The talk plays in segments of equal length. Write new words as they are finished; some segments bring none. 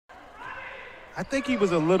I think he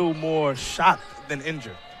was a little more shocked than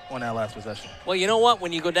injured on that last possession. Well, you know what?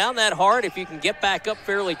 When you go down that hard, if you can get back up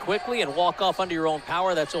fairly quickly and walk off under your own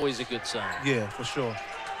power, that's always a good sign. Yeah, for sure.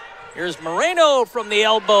 Here's Moreno from the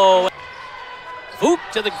elbow. Voop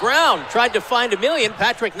to the ground. Tried to find Emilian.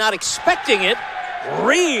 Patrick not expecting it.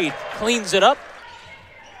 Reed cleans it up.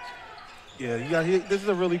 Yeah, this is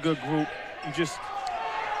a really good group. You just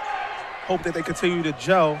hope that they continue to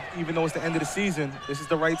gel, even though it's the end of the season. This is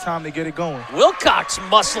the right time to get it going. Wilcox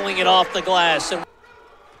muscling it off the glass. And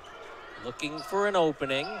looking for an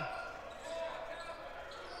opening.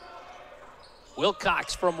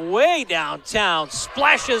 Wilcox from way downtown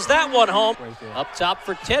splashes that one home. Right there. Up top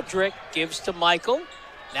for Tedrick, gives to Michael.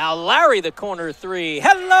 Now Larry, the corner three.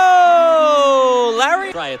 Hello,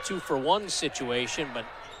 Larry. Try a 2-for-1 situation, but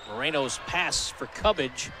Moreno's pass for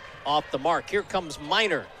Cubbage off the mark. Here comes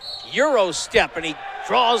Minor. Euro step, and he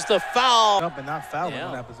draws the foul. Up and not fouling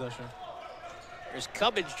on that possession. There's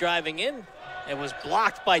Cubbage driving in. It was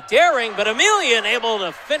blocked by Daring, but Emilian able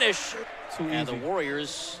to finish. Too easy. And the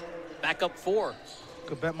Warriors back up 4.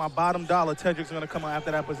 Could bet my bottom dollar Tedrick's going to come out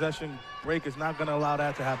after that possession. Break is not going to allow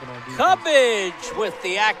that to happen on defense. Cubbage with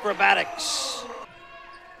the acrobatics.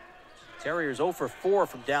 Terriers 0 for 4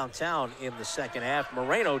 from downtown in the second half.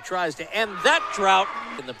 Moreno tries to end that drought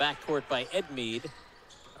in the backcourt by Edmead.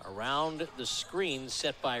 Around the screen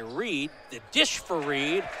set by Reed. The dish for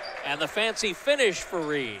Reed and the fancy finish for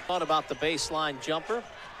Reed. Thought about the baseline jumper.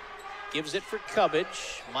 Gives it for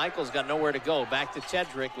Cubbage. Michael's got nowhere to go. Back to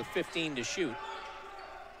Tedrick with 15 to shoot.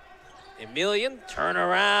 Emilian, turn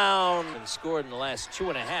around, and scored in the last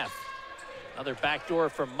 2.5. Another backdoor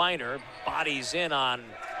from Minor. Bodies in on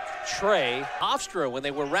Trey. Hofstra, when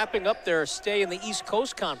they were wrapping up their stay in the East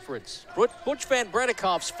Coast Conference. Butch Van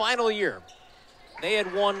Bredikov's final year. They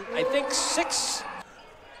had won, I think, 6.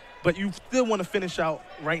 But you still want to finish out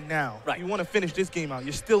right now. Right. You want to finish this game out.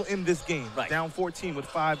 You're still in this game. Right. Down 14 with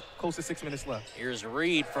close to 6 minutes left. Here's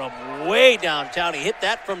Reed from way downtown. He hit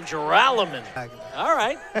that from Geralman. All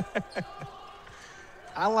right.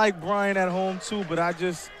 I like Brian at home too, but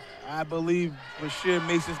I believe Bashir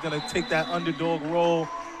Mason's going to take that underdog role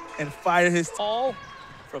and fire his ball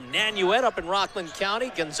from Nanuet up in Rockland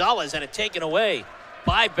County. Gonzalez had it taken away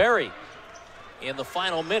by Berry. In the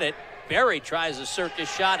final minute, Berry tries a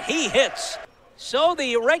circus shot. He hits. So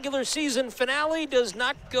the regular season finale does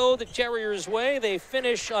not go the Terriers' way. They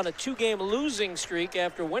finish on a 2-game losing streak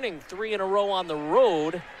after winning 3 in a row on the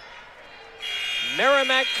road.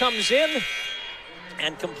 Merrimack comes in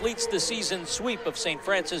and completes the season sweep of St.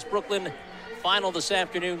 Francis Brooklyn. Final this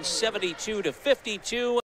afternoon,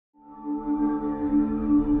 72-52.